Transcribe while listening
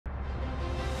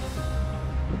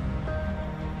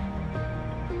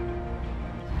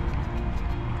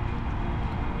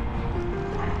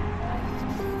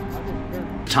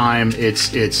time, it's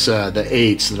the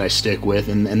 8s that I stick with,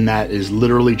 and that is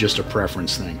literally just a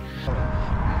preference thing.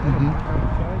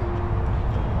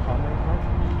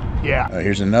 Yeah.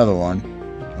 Here's another one.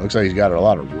 Looks like he's got a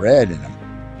lot of red in him.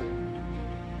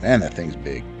 Man, that thing's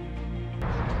big.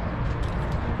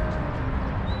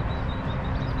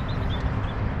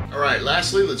 All right,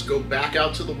 lastly, let's go back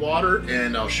out to the water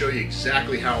and I'll show you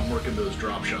exactly how I'm working those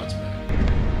drop shots back.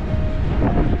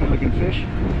 Good looking fish.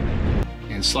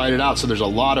 And slide it out so there's a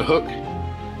lot of hook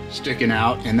sticking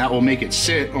out, and that will make it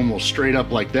sit almost straight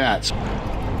up like that.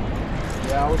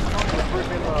 Yeah, I was trying to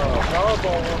freaking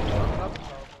Powerball one.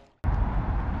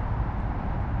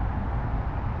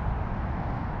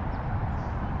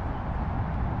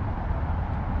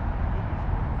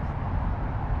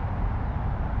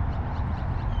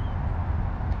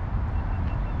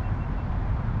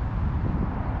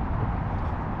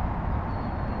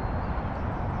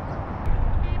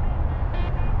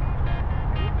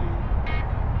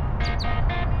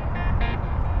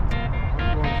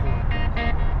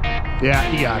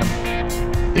 Yeah, you got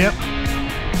him. Yep.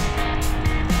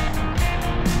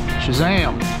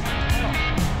 Shazam.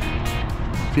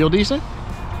 Feel decent?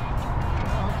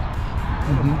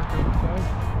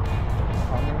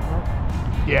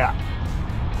 Yeah.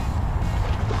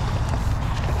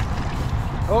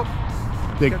 Oh.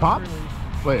 Big pop?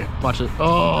 Wait, watch it.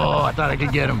 Oh, I thought I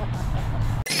could get him.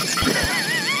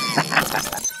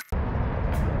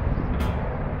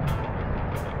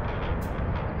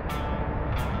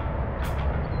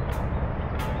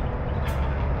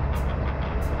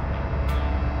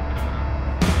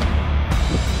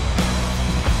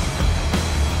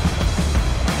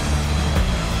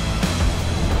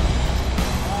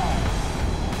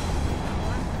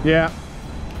 Yeah.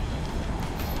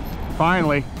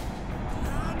 Finally.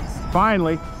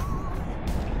 Finally.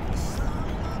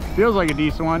 Feels like a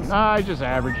decent one. It's just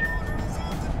average.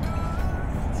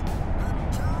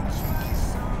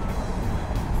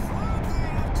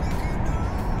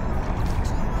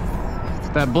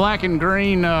 That black and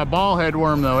green ball head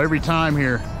worm though, every time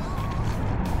here.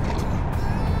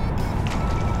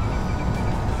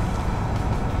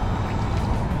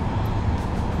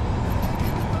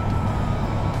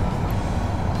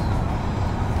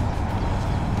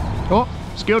 Oh,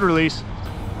 skilled release.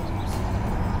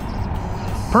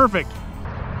 Perfect.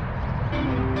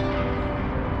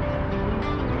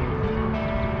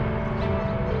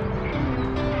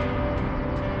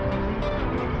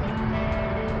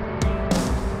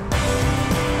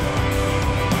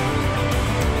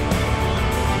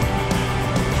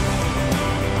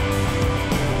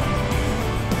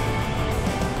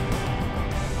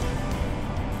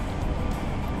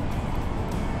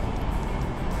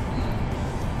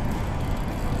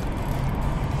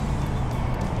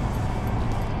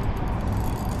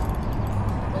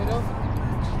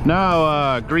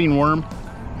 No, green worm.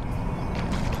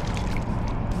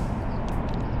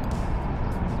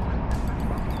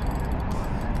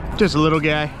 Just a little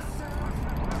guy.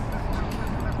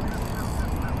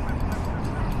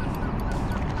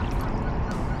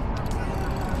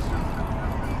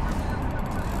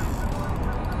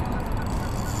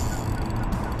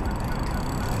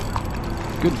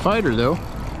 Good fighter though.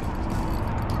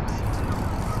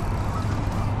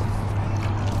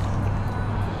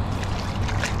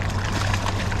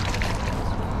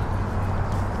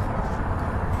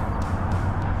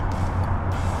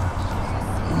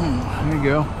 There you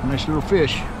go, nice little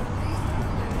fish.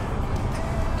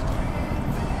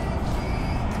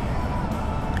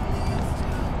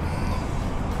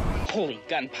 Holy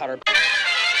gunpowder.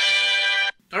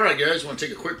 Alright guys, I want to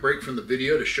take a quick break from the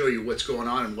video to show you what's going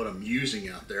on and what I'm using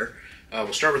out there.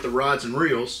 We'll start with the rods and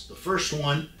reels. The first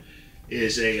one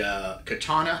is a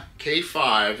Katana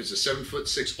K5. It's a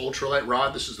 7'6" ultralight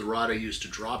rod. This is the rod I use to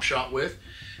drop shot with.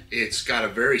 It's got a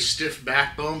very stiff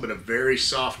backbone but a very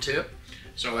soft tip.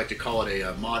 So I like to call it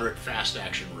a moderate fast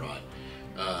action rod.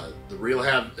 The reel I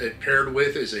have it paired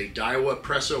with is a Daiwa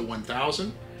Presso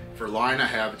 1000. For line I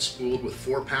have it spooled with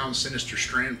 4-pound Sinister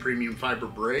Strand premium fiber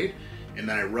braid, and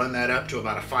then I run that up to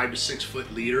about a 5 to 6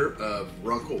 foot leader of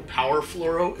Runkle Power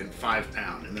Fluoro in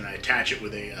 5-pound, and then I attach it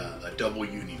with a double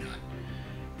uni nut.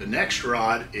 The next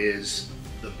rod is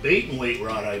the bait and weight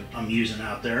rod I'm using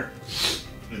out there,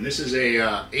 and this is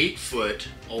a 8-foot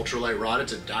ultralight rod.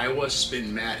 It's a Daiwa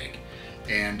Spinmatic.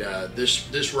 And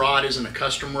this rod isn't a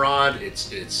custom rod.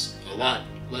 It's a lot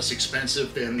less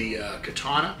expensive than the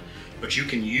Katana, but you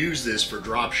can use this for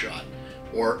drop shot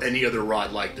or any other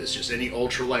rod like this. Just any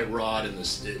ultralight rod in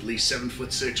this, at least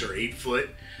 7'6" or 8 foot,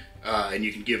 and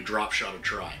you can give drop shot a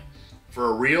try.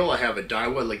 For a reel, I have a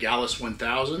Daiwa Legalis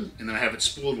 1000, and then I have it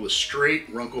spooled with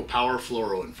straight Runkle Power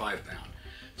Fluoro in 5-pound.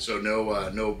 So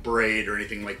no braid or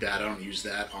anything like that. I don't use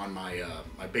that on my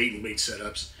my bait and weight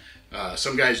setups.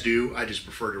 Some guys do. I just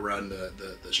prefer to run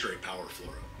the straight power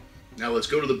fluoro. Now let's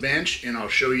go to the bench and I'll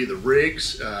show you the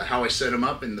rigs, how I set them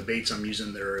up, and the baits I'm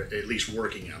using that are at least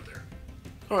working out there.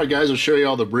 All right, guys, I'll show you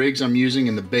all the rigs I'm using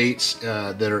and the baits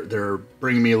that are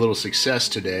bringing me a little success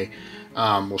today.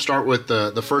 We'll start with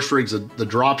the first rig's the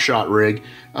drop shot rig.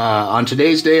 On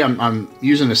today's day, I'm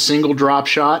using a single drop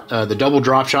shot. The double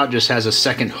drop shot just has a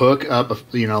second hook up,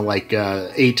 you know, like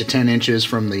 8 to 10 inches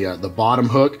from the bottom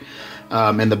hook.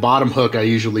 And the bottom hook I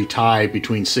usually tie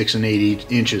between 6 and 8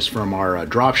 inches from our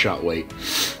drop shot weight.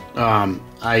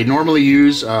 I normally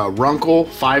use Runkle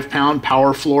 5-pound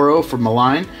power fluoro from the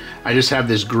line. I just have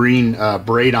this green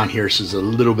braid on here, so it's a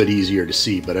little bit easier to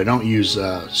see, but I don't use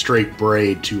straight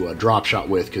braid to drop shot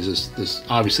with, because this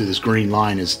obviously this green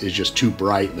line is just too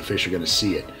bright and the fish are going to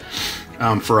see it.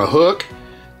 For a hook,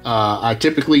 I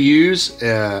typically use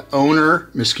Owner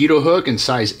mosquito hook in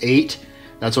size 8.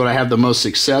 That's what I have the most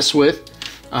success with.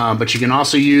 But you can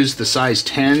also use the size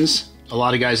 10s. A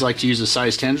lot of guys like to use the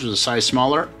size 10s, which is a size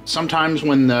smaller. Sometimes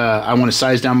when I want to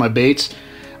size down my baits,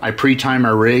 I pre-time my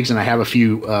rigs, and I have a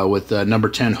few with number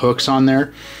 10 hooks on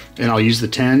there, and I'll use the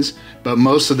 10s. But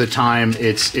most of the time,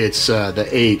 it's the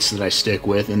 8s that I stick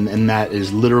with, and that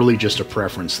is literally just a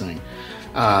preference thing.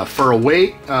 For a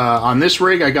weight, on this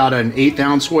rig, I got an 1/8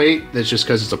 ounce weight. That's just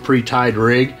because it's a pre-tied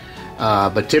rig.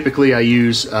 But typically, I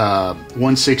use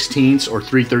 1/16 or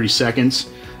 3/32,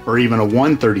 or even a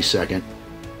 1/32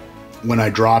 when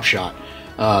I drop shot.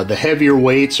 The heavier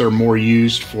weights are more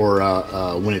used for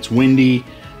when it's windy,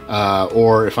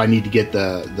 or if I need to get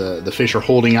the fish are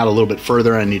holding out a little bit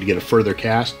further, I need to get a further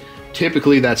cast.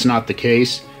 Typically that's not the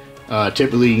case.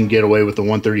 Typically you can get away with the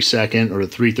 1/32 or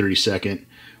the 3/32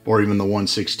 or even the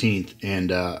 1/16,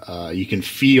 and you can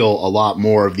feel a lot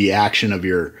more of the action of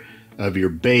your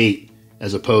bait,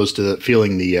 as opposed to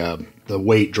feeling the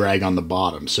weight drag on the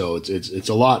bottom. So it's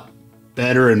a lot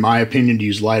better, in my opinion, to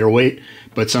use lighter weight,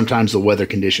 but sometimes the weather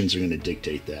conditions are going to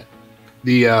dictate that.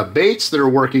 The baits that are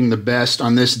working the best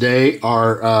on this day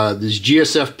are these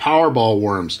GSF Powerball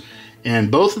worms,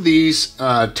 and both of these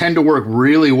tend to work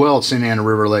really well at Santa Ana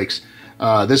River Lakes.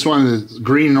 This one, the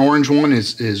green and orange one,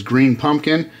 is green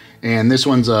pumpkin, and this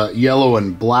one's a yellow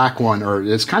and black one, or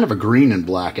it's kind of a green and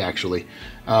black actually.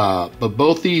 But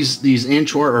both these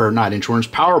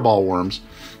Powerball worms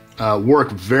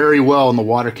work very well in the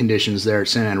water conditions there at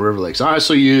Santa Ana River Lakes. I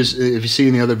also use, if you see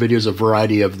in the other videos, a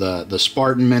variety of the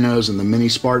Spartan minnows and the mini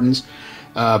Spartans.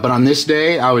 But on this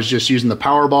day, I was just using the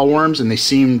Powerball worms, and they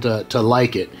seemed to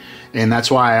like it. And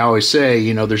that's why I always say,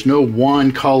 you know, there's no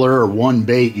one color or one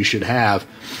bait you should have.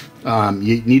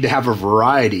 You need to have a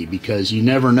variety, because you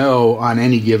never know on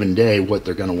any given day what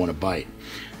they're going to want to bite.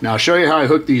 Now I'll show you how I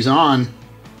hook these on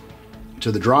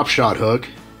to the drop shot hook.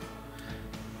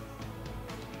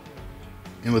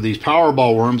 And with these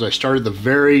Powerball worms, I started the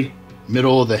very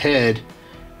middle of the head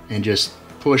and just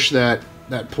push that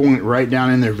point right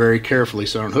down in there very carefully,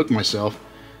 so I don't hook myself,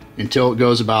 until it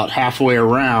goes about halfway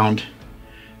around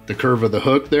the curve of the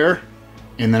hook there.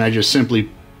 And then I just simply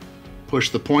push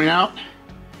the point out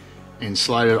and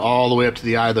slide it all the way up to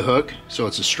the eye of the hook, so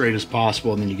it's as straight as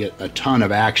possible, and then you get a ton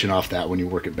of action off that when you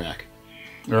work it back.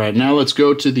 All right, now let's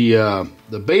go to the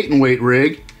bait and weight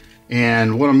rig.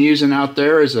 And what I'm using out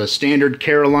there is a standard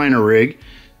Carolina rig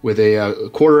with a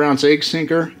 1/4 ounce egg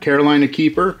sinker, Carolina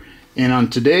keeper. And on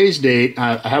today's date,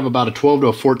 I have about a 12 to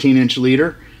a 14 inch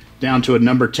leader down to a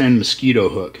number 10 mosquito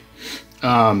hook.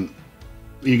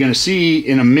 You're going to see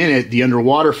in a minute the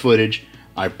underwater footage.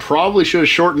 I probably should have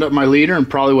shortened up my leader and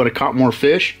probably would have caught more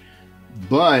fish.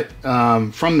 But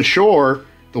from the shore,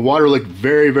 the water looked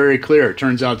very, very clear. It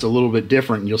turns out it's a little bit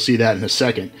different, and you'll see that in a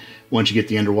second once you get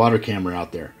the underwater camera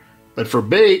out there. But for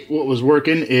bait, what was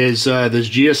working is this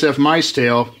GSF mice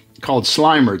tail called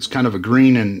Slimer. It's kind of a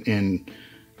green and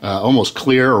almost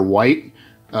clear or white,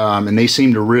 and they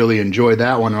seem to really enjoy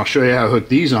that one. And I'll show you how to hook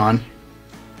these on.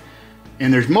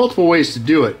 And there's multiple ways to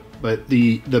do it, but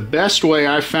the best way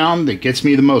I found that gets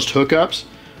me the most hookups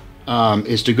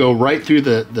is to go right through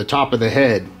the top of the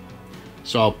head.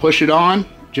 So I'll push it on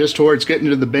just towards getting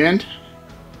to the bend,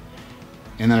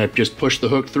 and then I just push the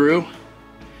hook through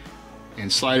and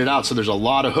slide it out, so there's a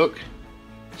lot of hook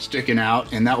sticking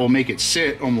out, and that will make it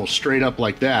sit almost straight up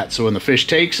like that. So when the fish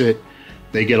takes it,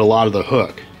 they get a lot of the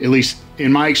hook. At least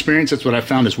in my experience, that's what I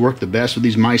found has worked the best with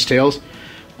these mice tails.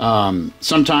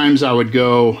 Sometimes I would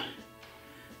go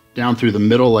down through the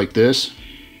middle like this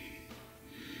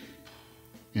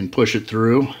and push it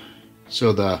through,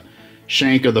 so the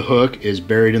shank of the hook is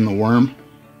buried in the worm.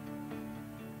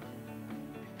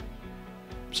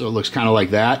 So it looks kind of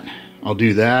like that. I'll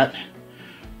do that.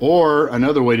 Or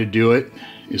another way to do it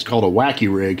is called a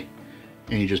wacky rig,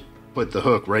 and you just put the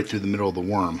hook right through the middle of the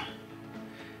worm.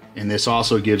 And this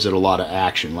also gives it a lot of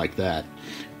action like that.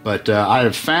 But I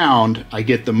have found I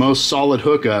get the most solid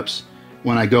hookups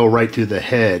when I go right through the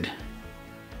head,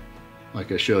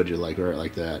 like I showed you, like right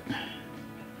like that.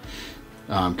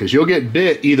 Because you'll get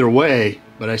bit either way,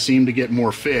 but I seem to get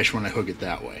more fish when I hook it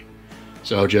that way.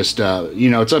 So just, you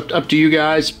know, it's up to you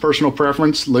guys, personal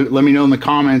preference. Let me know in the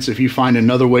comments if you find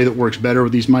another way that works better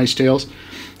with these mice tails.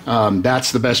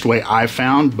 That's the best way I've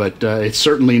found, but it's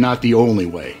certainly not the only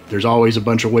way. There's always a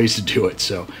bunch of ways to do it.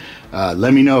 So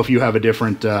let me know if you have a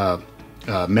different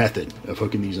method of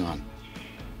hooking these on.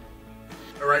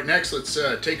 All right, next let's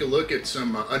take a look at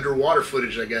some underwater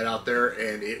footage I got out there,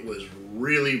 and it was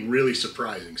really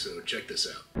surprising. So check this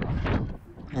out.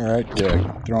 All right,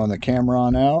 throwing the camera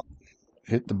on out.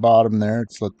 Hit the bottom there.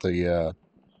 Let's let the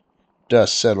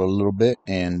dust settle a little bit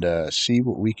and see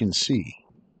what we can see.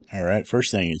 All right,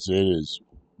 first thing is it is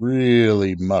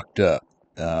really mucked up.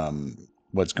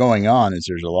 What's going on is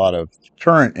there's a lot of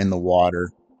current in the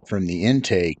water from the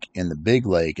intake in the big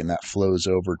lake, and that flows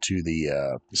over to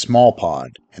the small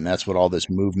pond, and that's what all this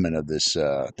movement of this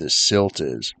silt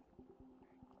is.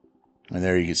 And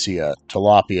there you can see a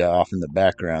tilapia off in the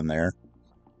background there.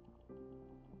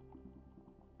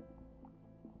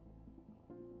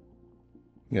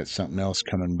 Got something else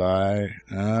coming by.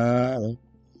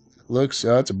 Looks,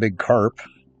 it's a big carp.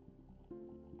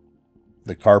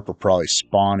 The carp are probably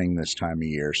spawning this time of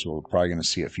year, so we're probably going to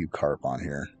see a few carp on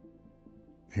here.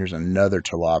 Here's another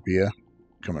tilapia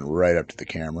coming right up to the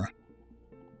camera.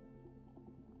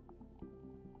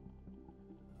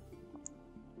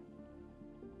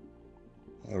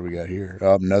 What do we got here?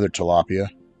 Oh, another tilapia.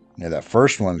 Yeah, that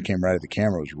first one that came right at the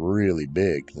camera was really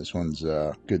big. This one's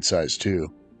good size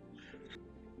too.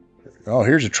 Oh,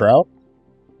 here's a trout.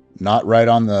 Not right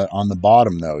on the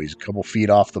bottom though. He's a couple feet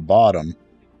off the bottom.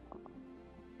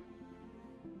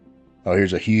 Oh,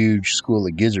 here's a huge school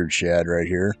of gizzard shad right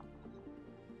here.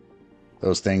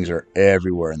 Those things are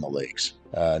everywhere in the lakes.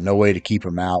 No way to keep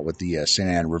them out with the St.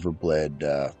 Anne River bled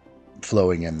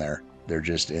flowing in there. They're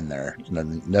just in there.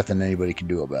 Nothing anybody can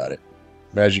do about it.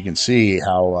 But as you can see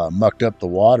how mucked up the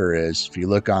water is, if you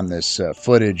look on this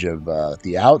footage of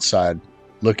the outside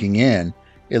looking in,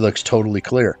 it looks totally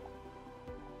clear.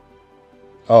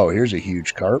 Oh, here's a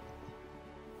huge carp.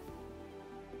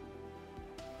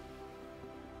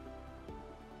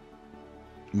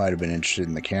 Might have been interested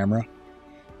in the camera.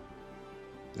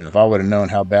 And if I would have known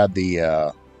how bad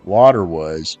the water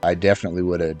was, I definitely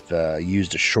would have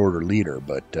used a shorter leader,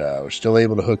 but we're still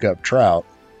able to hook up trout.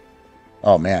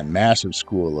 Oh man, massive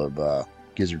school of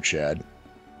gizzard shad.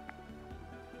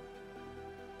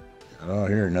 Oh,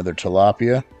 here, another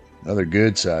tilapia. Another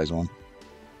good size one.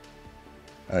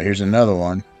 Here's another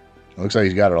one. Looks like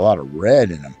he's got a lot of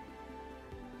red in him.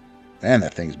 Man,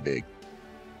 that thing's big.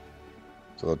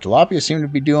 So the tilapia seem to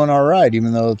be doing all right,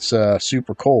 even though it's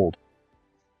super cold.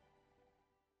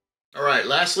 All right,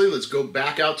 lastly, let's go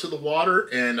back out to the water,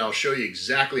 and I'll show you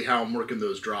exactly how I'm working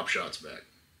those drop shots back.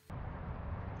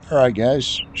 All right,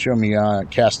 guys, show me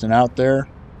casting out there.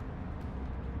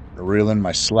 Reel in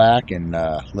my slack and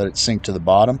let it sink to the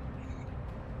bottom.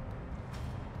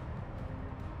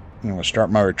 I'm going to start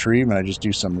my retrieve, and I just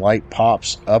do some light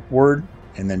pops upward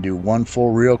and then do one full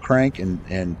reel crank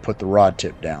and put the rod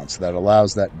tip down. So that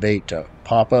allows that bait to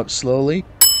pop up slowly,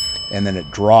 and then it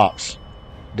drops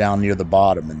down near the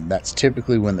bottom, and that's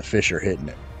typically when the fish are hitting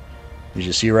it. As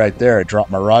you see right there, I drop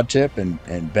my rod tip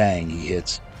and bang, he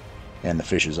hits, and the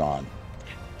fish is on.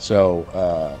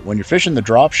 So when you're fishing the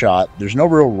drop shot, there's no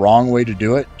real wrong way to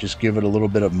do it. Just give it a little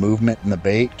bit of movement in the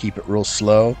bait, keep it real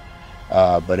slow.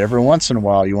 But every once in a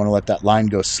while, you want to let that line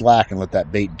go slack and let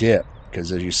that bait dip,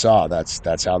 because as you saw,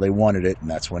 that's how they wanted it, and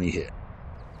that's when he hit.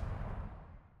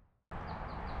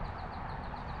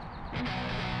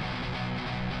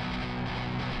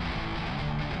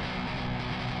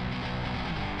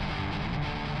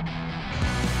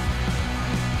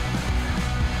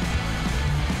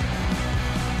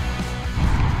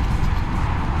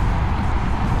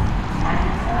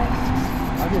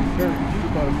 I didn't care to shoot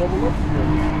about a double up here.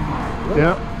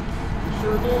 Yep. You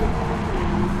sure did.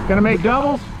 Gonna make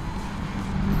doubles?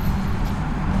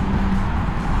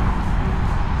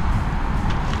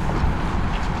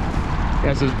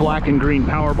 Yeah, this is black and green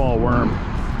Powerball worm.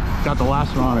 Got the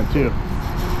last one on it too.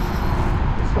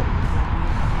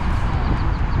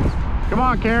 Come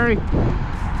on, Carrie. Yep.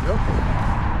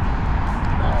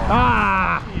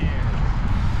 Ah!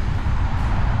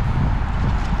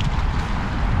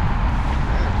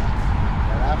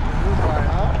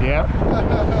 Yep.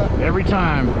 Every every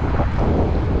time.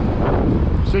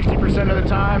 60% of the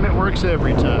time, it works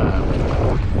every time.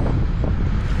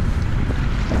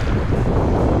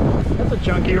 That's a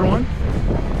chunkier one.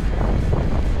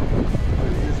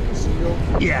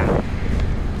 Yeah.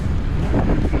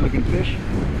 Good looking fish.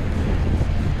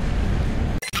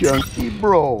 Chunky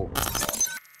bro.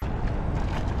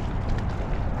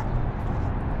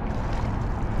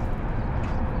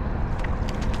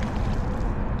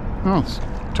 Oh, it's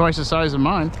twice the size of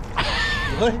mine.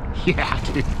 Really? Yeah,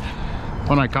 dude.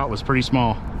 One I caught was pretty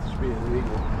small. This should be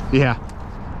illegal. Yeah.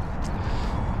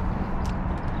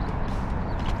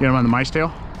 You got him on the mice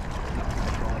tail?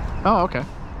 Oh, okay.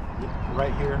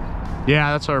 Right here.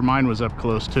 Yeah, that's where mine was up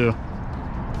close too.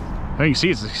 Oh, you can see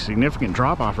it's a significant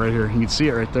drop off right here. You can see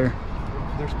it right there.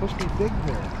 They're supposed to be big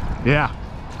there. Yeah.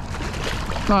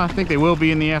 Well, I think they will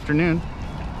be in the afternoon.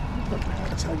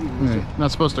 That's how you use it.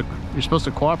 Not supposed to. You're supposed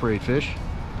to cooperate, fish.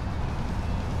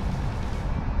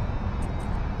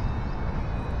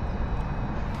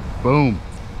 Boom.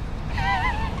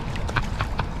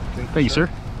 Thank you, sir.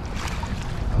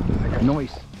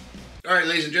 Noise. All right,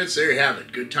 ladies and gents, there you have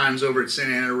it. Good times over at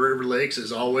Santa Ana River Lakes,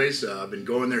 as always. I've been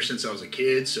going there since I was a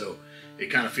kid, so it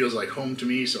kind of feels like home to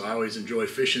me. So I always enjoy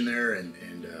fishing there, and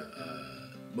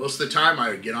most of the time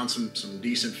I get on some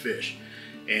decent fish.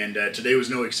 And today was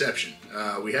no exception.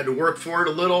 We had to work for it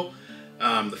a little.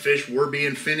 The fish were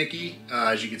being finicky.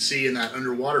 As you can see in that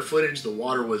underwater footage, the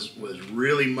water was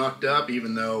really mucked up,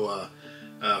 even though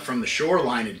from the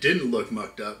shoreline it didn't look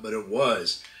mucked up, but it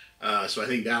was. So I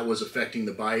think that was affecting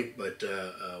the bite, but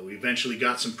we eventually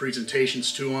got some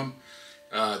presentations to them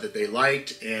that they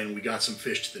liked, and we got some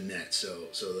fish to the net. So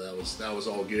that was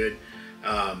all good.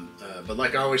 But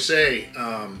like I always say,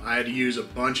 I had to use a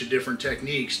bunch of different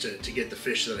techniques to get the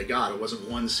fish that I got. It wasn't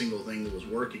one single thing that was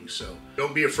working. So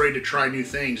don't be afraid to try new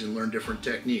things and learn different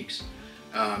techniques.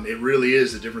 It really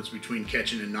is the difference between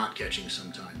catching and not catching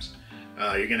sometimes.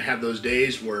 You're gonna have those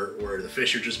days where the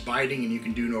fish are just biting and you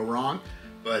can do no wrong,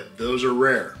 but those are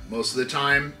rare. Most of the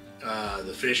time,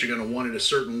 the fish are gonna want it a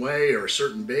certain way or a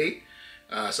certain bait.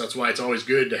 So that's why it's always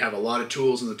good to have a lot of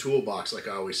tools in the toolbox, like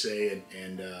I always say,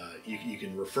 and you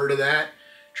can refer to that,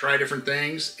 try different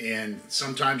things, and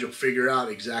sometimes you'll figure out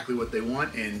exactly what they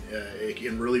want, and it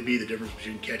can really be the difference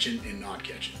between catching and not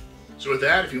catching. So with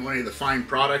that, if you want any of the fine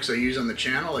products I use on the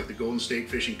channel, like the Golden State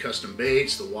Fishing custom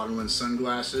baits, the WaterLand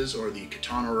sunglasses, or the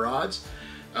Katana rods,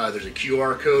 there's a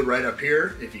QR code right up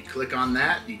here. If you click on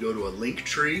that, you go to a link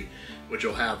tree, which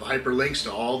will have hyperlinks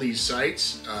to all these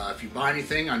sites. If you buy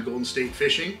anything on Golden State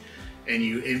Fishing and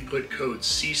you input code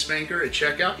Seaspanker at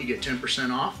checkout, you get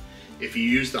 10% off. If you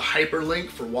use the hyperlink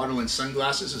for WaterLand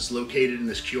sunglasses, it's located in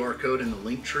this QR code in the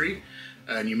link tree,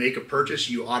 and you make a purchase,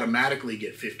 you automatically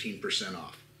get 15%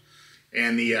 off.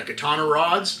 And the Katana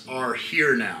rods are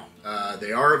here now.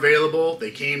 They are available. They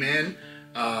came in.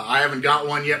 I haven't got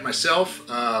one yet myself,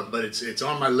 but it's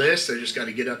on my list. I just got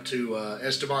to get up to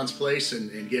Esteban's place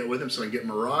and get with him so I can get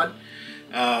my rod.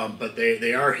 But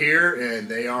they are here, and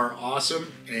they are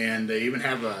awesome. And they even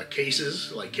have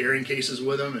cases, like carrying cases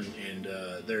with them, and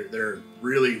they're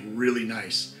really, really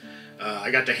nice.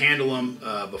 I got to handle them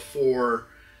before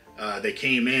they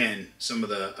came in, some of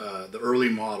the early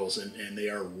models, and they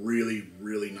are really,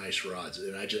 really nice rods.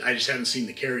 And I just haven't seen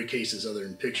the carry cases other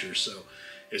than pictures, so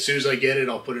as soon as I get it,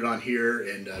 I'll put it on here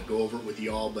and go over it with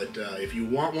y'all. But if you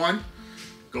want one,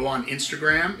 go on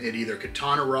Instagram at either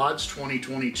Katana Rods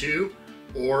 2022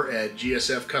 or at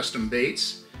GSF Custom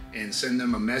Baits and send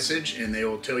them a message, and they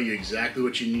will tell you exactly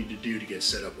what you need to do to get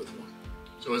set up with one.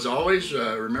 So as always,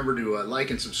 remember to like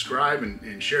and subscribe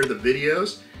and share the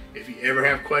videos. If you ever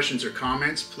have questions or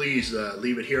comments, please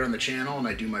leave it here on the channel, and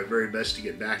I do my very best to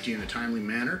get back to you in a timely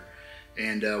manner.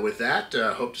 And with that,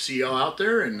 hope to see y'all out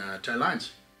there and tie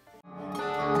lines.